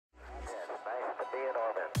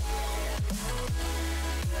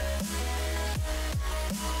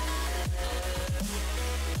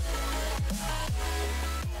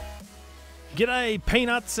G'day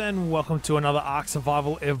Peanuts and welcome to another ARK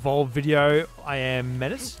Survival Evolved video. I am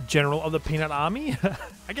Mennace, General of the Peanut Army.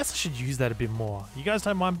 I guess I should use that a bit more. You guys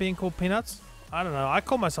don't mind being called Peanuts? I don't know, I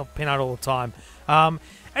call myself Peanut all the time.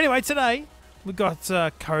 Anyway, today we got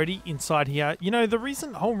Cody inside here. You know, the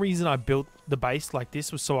whole reason I built the base like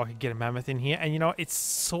this was so I could get a mammoth in here. And you know, it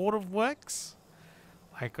sort of works.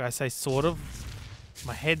 Like I say sort of.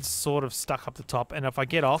 My head's sort of stuck up the top, and if I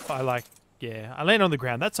get off, I land on the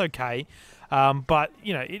ground. That's okay. But,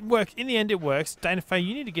 you know, it works. In the end, it works. Dana Faye,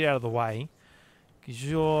 you need to get out of the way because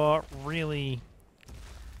you're really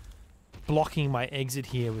blocking my exit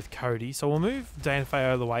here with Cody. So we'll move Dana Faye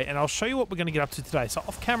out of the way, and I'll show you what we're going to get up to today. So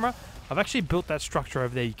off camera, I've actually built that structure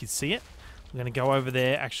over there. You can see it. I'm going to go over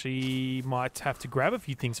there. Actually, might have to grab a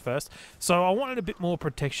few things first. So I wanted a bit more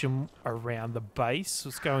protection around the base.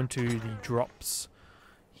 Let's go into the drops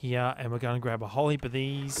here, and we're going to grab a whole heap of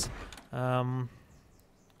these. I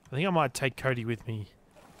think I might take Cody with me.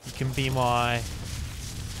 You can be my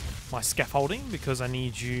scaffolding because I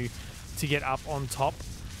need you to get up on top.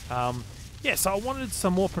 Yeah, so I wanted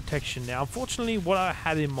some more protection. Now, unfortunately, what I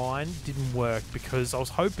had in mind didn't work because I was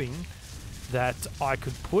hoping that I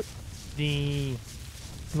could put the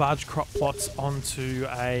large crop plots onto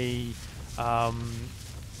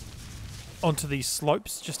onto these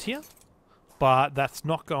slopes just here, but that's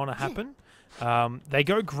not going to happen. They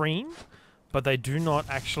go green, but they do not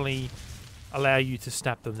actually allow you to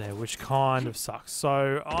snap them there, which kind of sucks.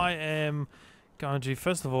 So I am going to,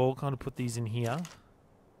 first of all, kind of put these in here.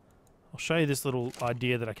 I'll show you this little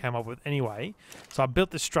idea that I came up with anyway. So I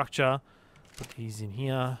built this structure, put these in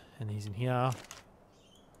here, and these in here,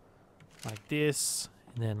 like this,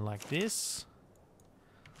 and then like this.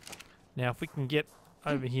 Now if we can get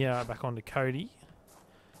over here, back onto Cody,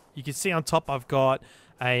 you can see on top I've got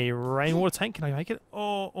a rainwater tank. Can I make it?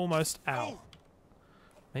 Oh, almost. Ow.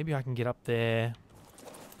 Maybe I can get up there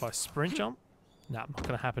by sprint jump. No, not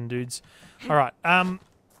going to happen, dudes. All right.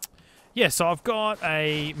 Yeah, so I've got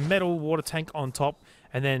a metal water tank on top,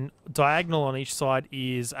 and then diagonal on each side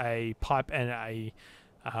is a pipe and a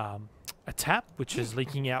tap, which is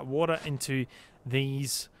leaking out water into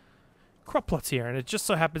these crop plots here. And it just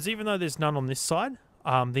so happens, even though there's none on this side,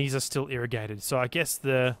 these are still irrigated. So I guess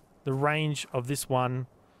the range of this one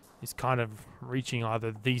is kind of reaching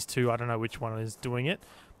either these two. I don't know which one is doing it.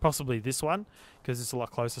 Possibly this one, because it's a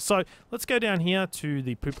lot closer. So let's go down here to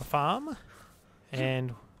the pooper farm.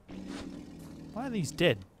 And why are these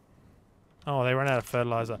dead? Oh, they ran out of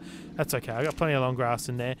fertilizer. That's okay. I've got plenty of long grass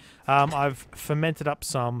in there. I've fermented up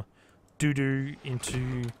some doo-doo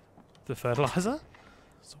into the fertilizer.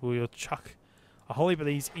 So we'll chuck a whole heap of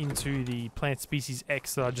these into the plant species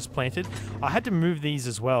X that I just planted. I had to move these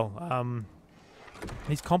as well.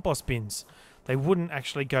 These compost bins, they wouldn't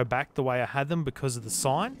actually go back the way I had them because of the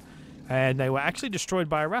sign, and they were actually destroyed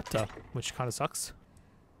by a raptor, which kind of sucks.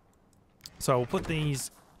 So we'll put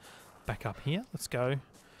these back up here. Let's go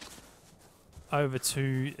over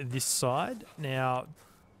to this side. Now,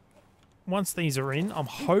 once these are in, I'm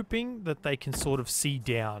hoping that they can sort of see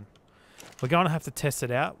down. We're going to have to test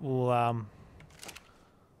it out. We'll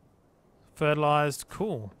fertilized,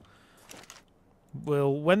 cool.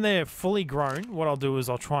 Well, when they're fully grown, what I'll do is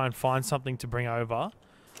I'll try and find something to bring over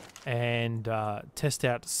and test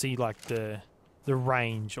out to see like the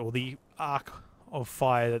range or the arc of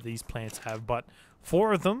fire that these plants have. But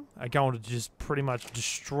 4 of them are going to just pretty much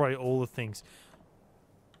destroy all the things.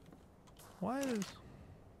 Why is...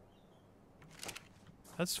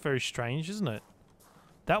 That's very strange, isn't it?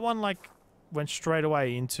 That one like went straight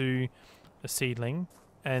away into a seedling,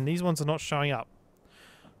 and these ones are not showing up.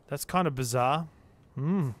 That's kind of bizarre.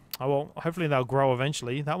 Oh, well, hopefully they'll grow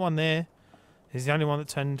eventually. That one there is the only one that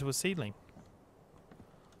turned into a seedling.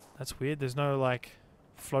 That's weird. There's no, like,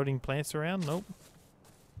 floating plants around. Nope.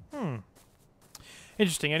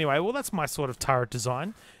 Interesting. Anyway, well, that's my sort of turret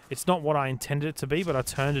design. It's not what I intended it to be, but I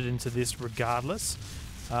turned it into this regardless.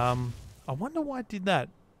 I wonder why I did that.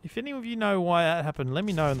 If any of you know why that happened, let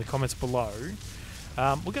me know in the comments below.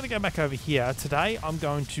 We're going to go back over here. Today, I'm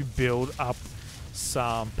going to build up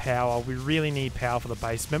some power. We really need power for the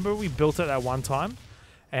base. Remember we built it at one time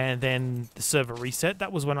and then the server reset?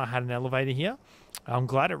 That was when I had an elevator here. I'm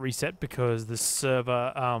glad it reset because the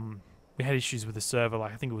server, we had issues with the server,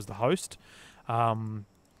 like I think it was the host.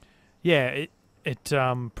 Yeah, it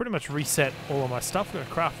pretty much reset all of my stuff. I'm going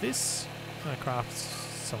to craft this. I'm going to craft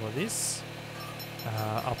some of this.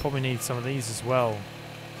 I'll probably need some of these as well.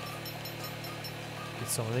 Get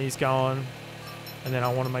some of these going. And then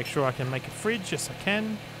I want to make sure I can make a fridge. Yes, I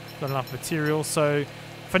can. Got enough material. So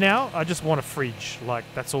for now, I just want a fridge. Like,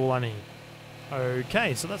 that's all I need.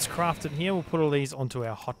 Okay, so that's crafted here. We'll put all these onto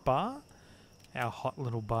our hotbar. our hot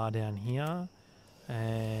little bar down here.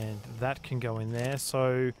 And that can go in there.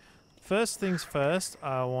 So first things first,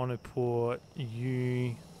 I want to put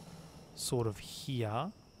you sort of here.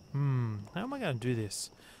 How am I going to do this?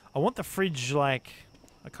 I want the fridge like...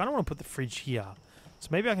 I kind of want to put the fridge here. So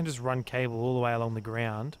maybe I can just run cable all the way along the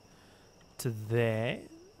ground to there.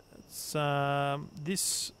 It's,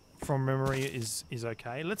 this, from memory, is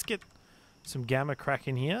okay. Let's get some gamma crack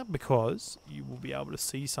in here because you will be able to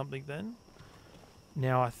see something then.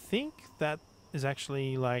 Now, I think that is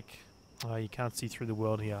actually like... Oh, you can't see through the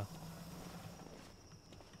world here.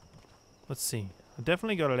 Let's see. I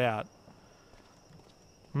definitely got it out.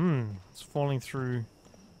 It's falling through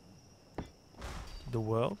the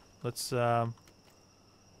world. Let's... I'm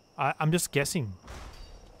just guessing.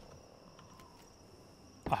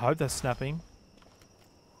 I hope that's snapping.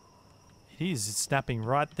 It is. It's snapping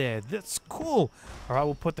right there. That's cool. All right,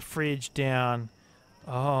 we'll put the fridge down.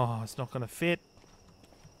 Oh, it's not going to fit.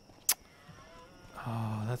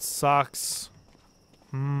 Oh, that sucks.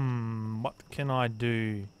 What can I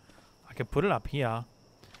do? I can put it up here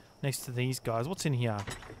next to these guys. What's in here?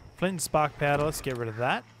 Flint and spark powder. Let's get rid of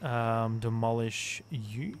that. Demolish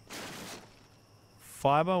you.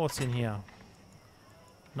 Fiber. What's in here?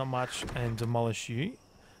 Not much. And demolish you.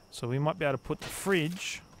 So we might be able to put the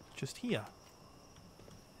fridge just here.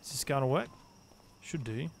 Is this going to work? Should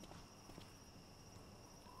do.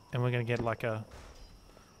 And we're going to get like a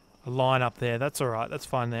line up there. That's alright. That's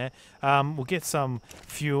fine there. We'll get some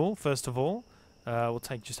fuel first of all. We'll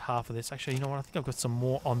take just half of this. Actually, you know what? I think I've got some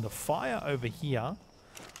more on the fire over here.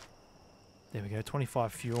 There we go.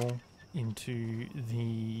 25 fuel into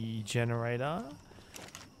the generator.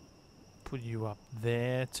 Put you up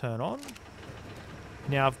there. Turn on.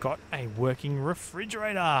 Now I've got a working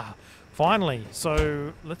refrigerator. Finally.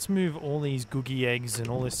 So let's move all these googie eggs and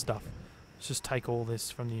all this stuff. Let's just take all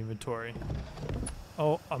this from the inventory.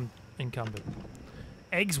 Oh, I'm encumbered.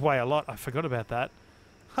 Eggs weigh a lot. I forgot about that.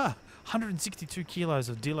 162 kilos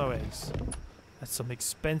of Dillo eggs. That's some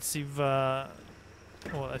expensive... well,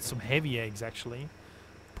 that's some heavy eggs, actually.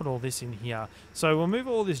 Put all this in here. So we'll move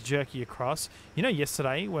all this jerky across. You know,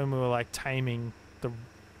 yesterday when we were, like, taming the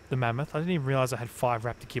mammoth, I didn't even realize I had 5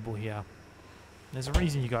 raptor kibble here. There's a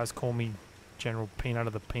reason you guys call me General Peanut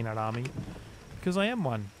of the Peanut Army. Because I am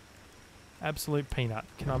one. Absolute peanut.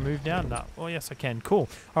 Can I move down? No. Oh, yes, I can. Cool.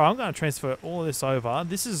 All right, I'm going to transfer all of this over.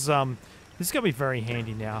 This is going to be very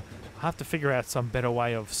handy now. I have to figure out some better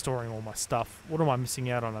way of storing all my stuff. What am I missing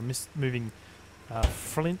out on? I'm moving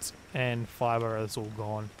flint and fiber is all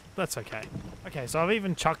gone. That's okay. Okay, so I've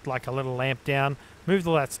even chucked like a little lamp down, moved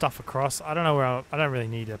all that stuff across. I don't know where I don't really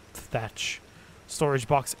need a thatch storage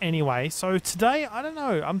box anyway. So today, I don't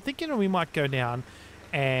know. I'm thinking we might go down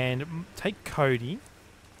and take Cody.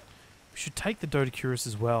 We should take the Dodecurus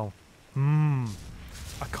as well. I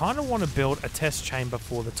kind of want to build a test chamber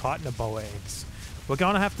for the Titanoboa eggs. We're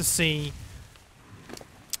going to have to see...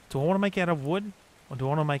 Do I want to make it out of wood? Or do I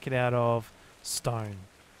want to make it out of stone?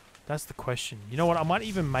 That's the question. You know what? I might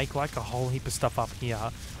even make like a whole heap of stuff up here.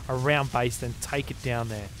 A round base, then take it down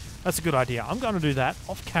there. That's a good idea. I'm going to do that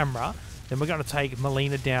off camera. Then we're going to take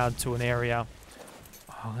Melina down to an area...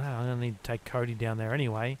 Oh, no, I'm going to need to take Cody down there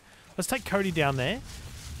anyway. Let's take Cody down there.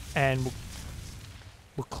 And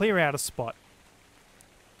we'll clear out a spot.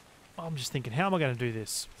 I'm just thinking, how am I going to do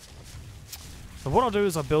this? So what I'll do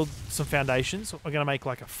is I'll build some foundations. We're going to make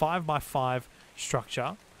like a 5x5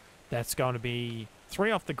 structure. That's going to be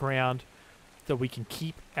 3 off the ground that we can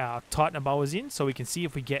keep our Titanoboas in so we can see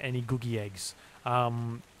if we get any googie eggs.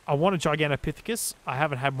 I want a Gigantopithecus. I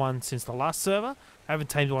haven't had one since the last server. I haven't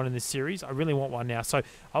tamed one in this series. I really want one now. So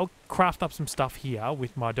I'll craft up some stuff here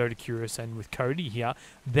with my Dodecurus and with Cody here.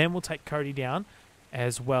 Then we'll take Cody down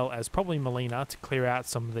as well as probably Melina to clear out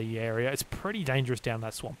some of the area. It's pretty dangerous down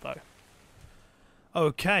that swamp though.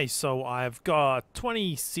 Okay, so I've got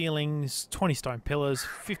 20 ceilings, 20 stone pillars,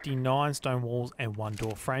 59 stone walls, and 1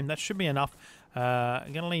 door frame. That should be enough.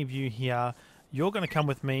 I'm going to leave you here. You're going to come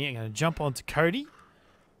with me. I'm going to jump onto Cody.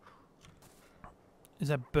 Is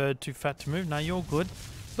that bird too fat to move? No, you're good.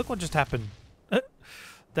 Look what just happened.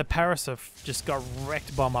 The Parasif just got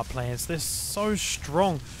wrecked by my plants. They're so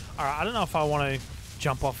strong. Alright, I don't know if I want to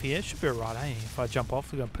jump off here. Should be alright, eh? If I jump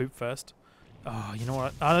off, we're going to poop first. Oh, you know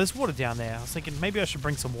what? Oh, there's water down there. I was thinking maybe I should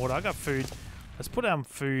bring some water. I got food. Let's put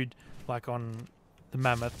food like on the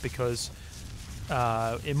mammoth because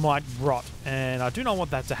it might rot. And I do not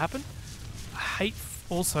want that to happen. I hate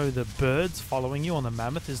also the birds following you on the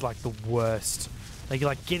mammoth is like the worst. They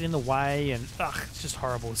like get in the way and it's just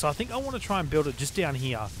horrible. So I think I want to try and build it just down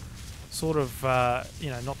here. sort of,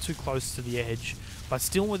 you know, not too close to the edge, but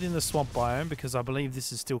still within the swamp biome, because I believe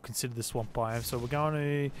this is still considered the swamp biome. So we're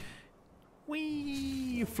going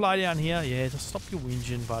to fly down here. Yeah, just stop your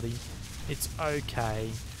whinging, buddy. It's okay.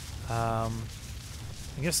 I'm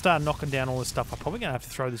going to start knocking down all this stuff. I'm probably going to have to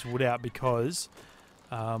throw this wood out because...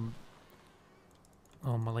 oh,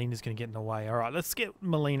 Melina's going to get in the way. Alright, let's get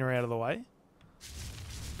Melina out of the way.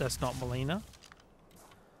 That's not Melina.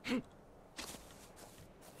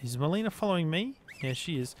 Is Melina following me? Yeah,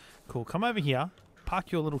 she is. Cool. Come over here.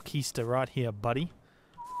 Park your little keister right here, buddy.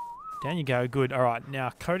 Down you go. Good. Alright, now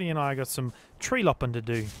Cody and I got some tree lopping to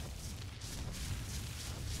do.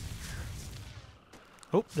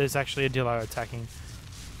 Oh, there's actually a Dillo attacking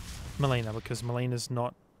Melina because Melina's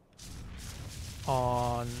not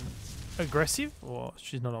on aggressive, or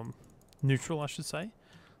she's not on neutral, I should say.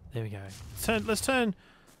 There we go. Let's turn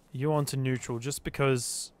you on to neutral, just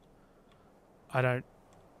because I don't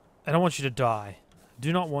want you to die.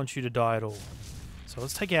 Do not want you to die at all. So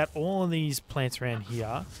let's take out all of these plants around here.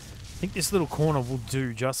 I think this little corner will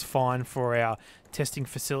do just fine for our testing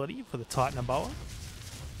facility for the Titanoboa.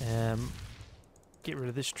 Get rid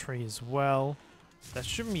of this tree as well. That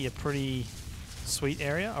should be a pretty sweet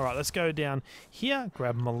area. Alright, let's go down here,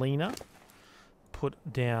 grab Melina, put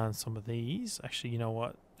down some of these. Actually, you know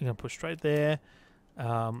what? I'm going to put straight there.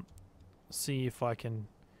 See if I can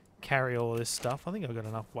carry all of this stuff. I think I've got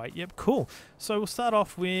enough weight. Yep, cool. So we'll start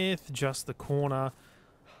off with just the corner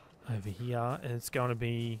over here. And it's going to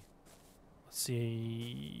be, let's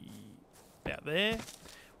see, about there.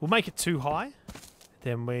 We'll make it too high.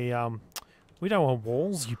 Then we don't want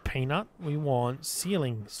walls, you peanut. We want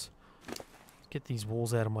ceilings. Get these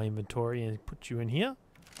walls out of my inventory and put you in here.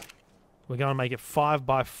 We're going to make it 5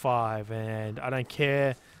 by 5, and I don't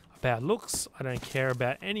care about looks. I don't care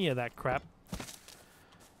about any of that crap.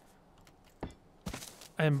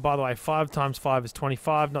 And by the way, 5 times 5 is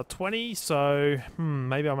 25, not 20. So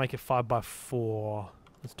maybe I'll make it 5 by 4.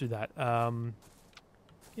 Let's do that.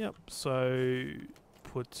 Yep. So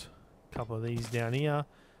put a couple of these down here,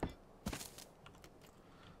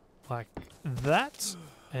 like that.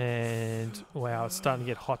 And wow, it's starting to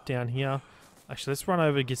get hot down here. Actually, let's run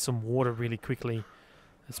over and get some water really quickly.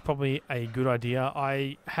 It's probably a good idea.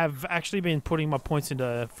 I have actually been putting my points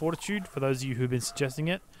into fortitude for those of you who've been suggesting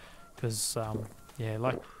it, because yeah,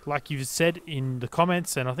 like you've said in the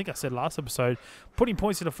comments, and I think I said last episode, putting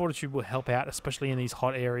points into fortitude will help out, especially in these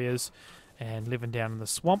hot areas and living down in the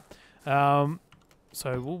swamp. So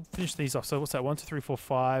we'll finish these off. So what's that? 1, 2, 3, 4,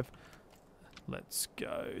 5. Let's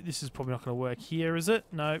go. This is probably not going to work here, is it?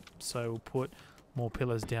 Nope. So we'll put more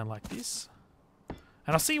pillars down like this.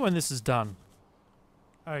 And I'll see you when this is done.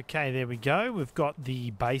 Okay, there we go. We've got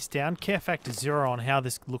the base down. Care factor 0 on how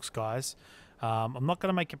this looks, guys. I'm not going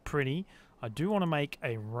to make it pretty. I do want to make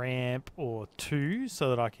a ramp or 2 so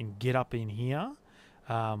that I can get up in here.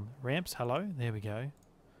 Ramps, hello. There we go.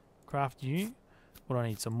 Craft you. What do I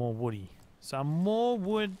need? Some more woody. Some more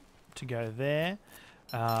wood to go there.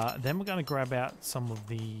 Then we're going to grab out some of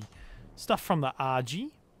the stuff from the RG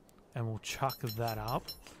and we'll chuck that up.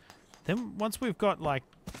 Then once we've got like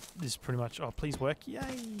this pretty much, oh please work, yay!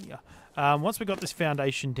 Once we've got this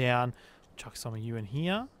foundation down, chuck some of you in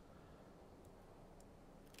here.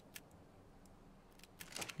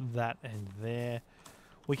 That and there.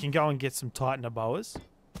 We can go and get some Titanoboas.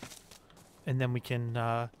 And then we can,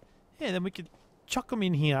 yeah, then we can chuck them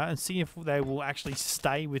in here and see if they will actually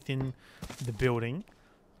stay within the building.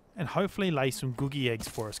 And hopefully lay some googie eggs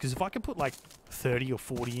for us. Because if I could put like 30 or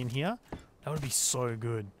 40 in here, that would be so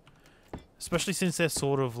good. Especially since they're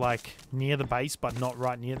sort of like near the base, but not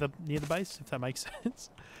right near the base, if that makes sense.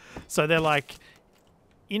 So they're like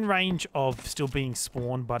in range of still being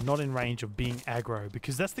spawned, but not in range of being aggro.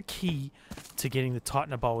 Because that's the key to getting the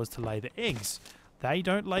Titanoboas to lay the eggs. They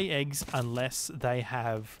don't lay eggs unless they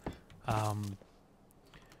have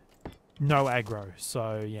no aggro.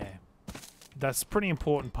 So yeah. That's a pretty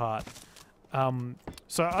important part.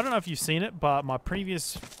 So I don't know if you've seen it, but my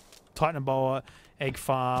previous Titanoboa egg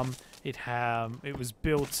farm, it was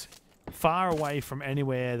built far away from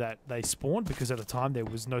anywhere that they spawned, because at the time there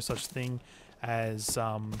was no such thing as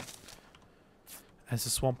a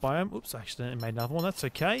swamp biome. Oops, I accidentally made another one. That's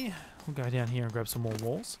okay. We'll go down here and grab some more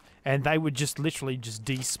walls. And they would just literally just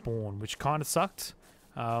despawn, which kind of sucked.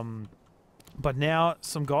 But now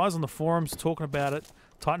some guys on the forums talking about it.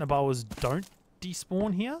 Titanoboas don't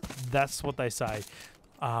despawn here. That's what they say.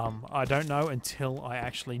 I don't know until I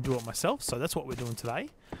actually do it myself. So that's what we're doing today.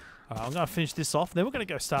 I'm going to finish this off. Then we're going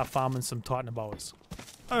to go start farming some Titanoboas.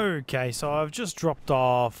 Okay, so I've just dropped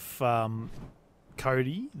off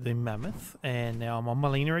Cody, the mammoth, and now I'm on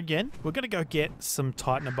Melina again. We're going to go get some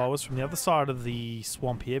Titanoboas from the other side of the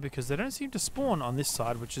swamp here because they don't seem to spawn on this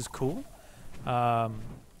side, which is cool.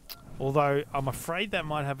 Although I'm afraid that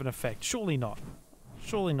might have an effect. Surely not.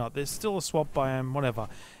 Surely not. There's still a swamp biome, whatever.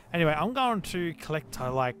 Anyway, I'm going to collect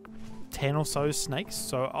like 10 or so snakes,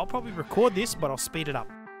 so I'll probably record this, but I'll speed it up.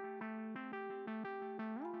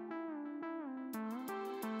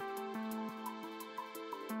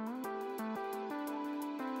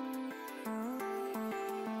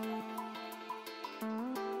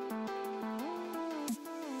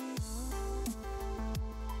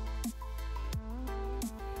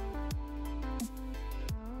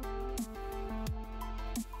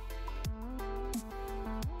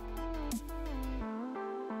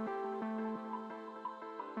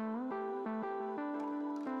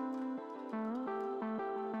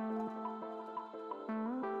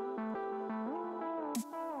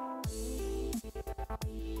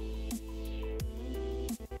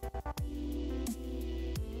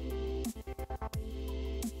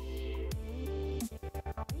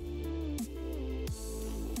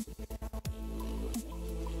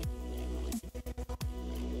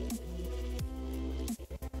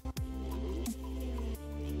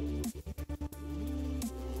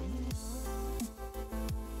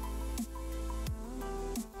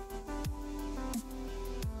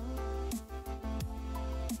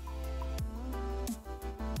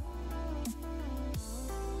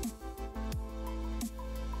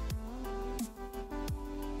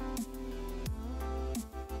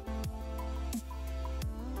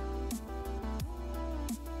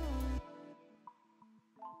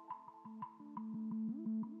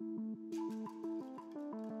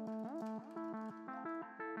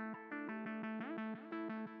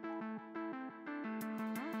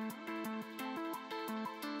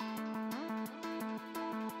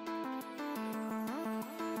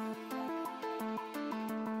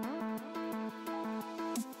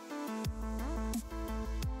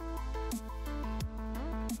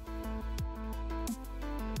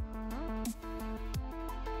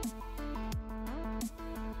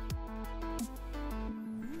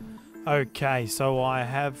 Okay, so I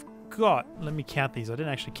have got, let me count these. I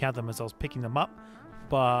didn't actually count them as I was picking them up,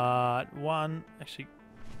 but one, actually,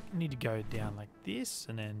 I need to go down like this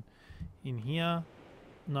and then in here.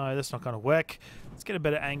 No, that's not going to work. Let's get a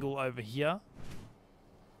better angle over here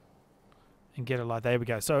and get it like, there we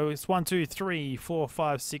go. So it's 1, 2, 3, 4,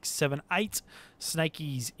 5, 6, 7, 8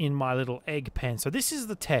 snakies in my little egg pen. So this is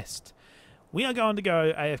the test. We are going to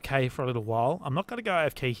go AFK for a little while. I'm not going to go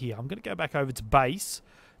AFK here. I'm going to go back over to base,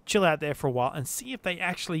 chill out there for a while and see if they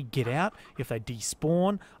actually get out, if they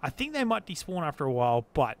despawn. I think they might despawn after a while,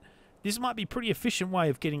 but this might be a pretty efficient way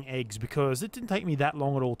of getting eggs because it didn't take me that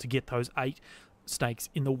long at all to get those 8 snakes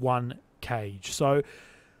in the one cage. So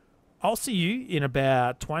I'll see you in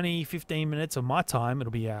about 20-15 minutes of my time. It'll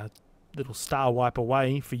be a little star wipe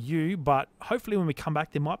away for you, but hopefully when we come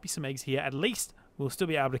back there might be some eggs here. At least we'll still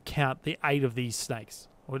be able to count the 8 of these snakes.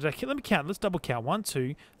 Or did I, let me count. Let's double count. 1,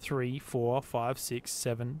 2, 3, 4, 5, 6,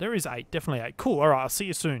 7. There is 8. Definitely 8. Cool. All right. I'll see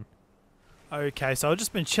you soon. Okay. So I've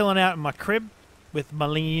just been chilling out in my crib with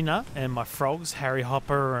Melina and my frogs, Harry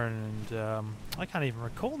Hopper, and I can't even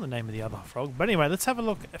recall the name of the other frog. But anyway, let's have a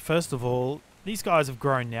look. First of all, these guys have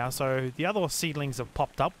grown now. So the other seedlings have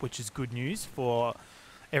popped up, which is good news for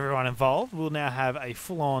everyone involved. We'll now have a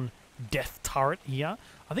full-on death turret here.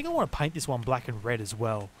 I think I want to paint this one black and red as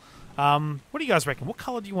well. What do you guys reckon? What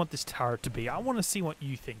color do you want this turret to be? I want to see what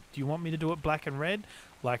you think. Do you want me to do it black and red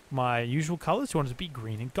like my usual colors? Do you want it to be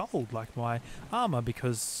green and gold like my armor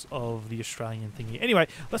because of the Australian thingy? Anyway,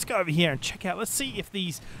 let's go over here and check out. Let's see if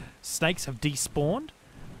these snakes have despawned.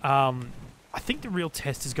 I think the real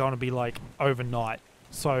test is going to be like overnight.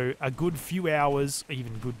 So a good few hours,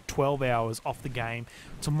 even good 12 hours off the game.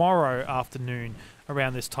 Tomorrow afternoon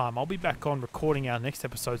around this time, I'll be back on recording our next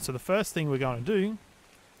episode. So the first thing we're going to do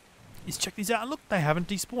is check these out. And look, they haven't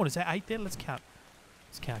despawned. Is there 8 there? Let's count.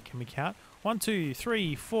 Let's count. Can we count? 1, 2,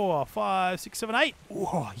 3, 4, 5, 6, 7, 8.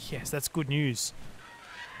 Oh, yes, that's good news.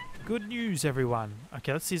 Good news, everyone.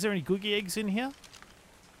 Okay, let's see. Is there any googie eggs in here?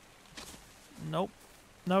 Nope.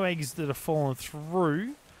 No eggs that have fallen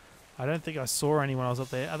through. I don't think I saw any when I was up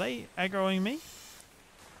there. Are they aggroing me?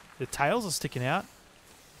 The tails are sticking out.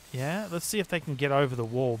 Yeah, let's see if they can get over the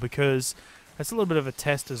wall because that's a little bit of a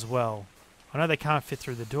test as well. I know they can't fit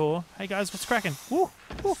through the door. Hey guys, what's cracking? Woo!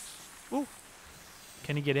 Woo! Woo!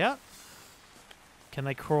 Can he get out? Can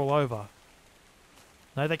they crawl over?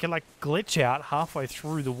 No, they can like glitch out halfway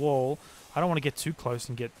through the wall. I don't want to get too close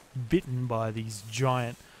and get bitten by these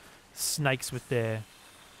giant snakes with their...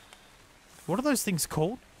 What are those things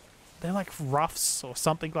called? they're like ruffs or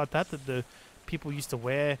something like that that the people used to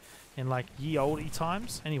wear in like ye olde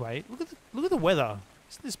times. Anyway, look at the weather.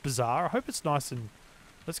 Isn't this bizarre? I hope it's nice and...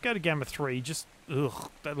 Let's go to Gamma 3. Just,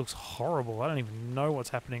 ugh, that looks horrible. I don't even know what's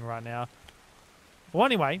happening right now. Well,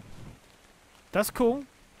 anyway, that's cool.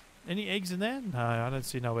 Any eggs in there? No, I don't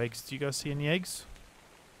see no eggs. Do you guys see any eggs?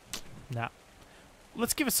 Nah.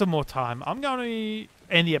 Let's give it some more time. I'm going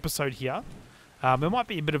to end the episode here. It might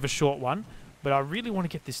be a bit of a short one, but I really want to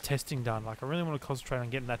get this testing done. Like, I really want to concentrate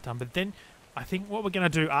on getting that done. But then I think what we're going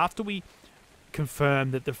to do after we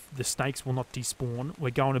confirm that the snakes will not despawn,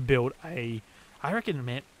 we're going to build a... I reckon,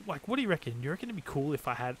 man, like, what do you reckon? Do you reckon it'd be cool if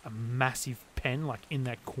I had a massive pen, like, in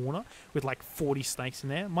that corner with, like, 40 snakes in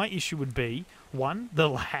there? My issue would be, one, the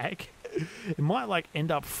lag. It might, like,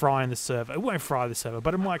 end up frying the server. It won't fry the server,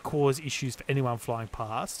 but it might cause issues for anyone flying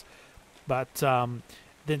past. But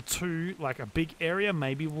then two, like, a big area,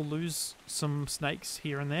 maybe we'll lose some snakes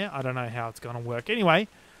here and there. I don't know how it's going to work. Anyway,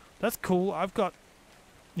 that's cool. I've got,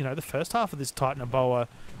 you know, the first half of this Titanoboa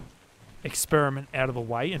experiment out of the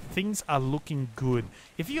way, and things are looking good.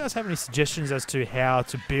 If you guys have any suggestions as to how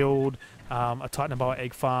to build a Titanoboa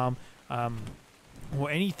egg farm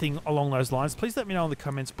or anything along those lines, please let me know in the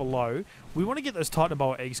comments below. We want to get those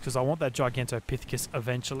Titanoboa eggs because I want that Gigantopithecus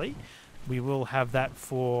eventually. We will have that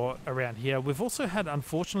for around here. We've also had,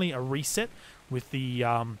 unfortunately, a reset with the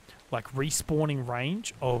like respawning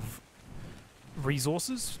range of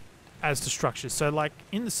resources as to structures. So like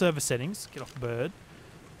in the server settings, get off the bird.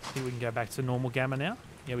 I think we can go back to normal gamma now.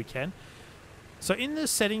 Yeah, we can. So in the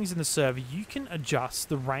settings in the server, you can adjust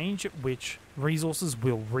the range at which resources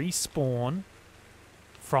will respawn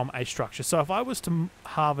from a structure. So if I was to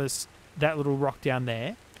harvest that little rock down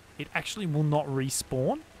there, it actually will not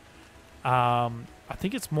respawn. I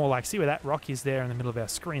think it's more like, see where that rock is there in the middle of our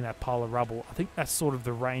screen, that pile of rubble. I think that's sort of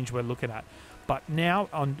the range we're looking at. But now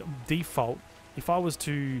on default, if I was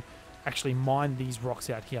to actually mine these rocks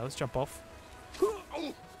out here, let's jump off.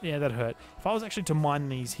 Yeah, that hurt. If I was actually to mine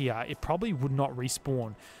these here, it probably would not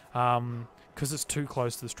respawn because it's too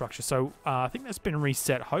close to the structure. So I think that's been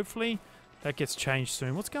reset. Hopefully that gets changed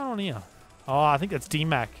soon. What's going on here? Oh, I think that's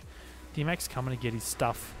D-Mac. D-Mac's coming to get his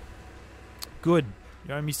stuff. Good.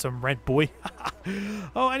 You owe me some rent, boy.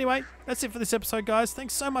 Oh, anyway, that's it for this episode, guys.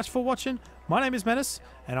 Thanks so much for watching. My name is Mennace,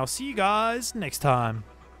 and I'll see you guys next time.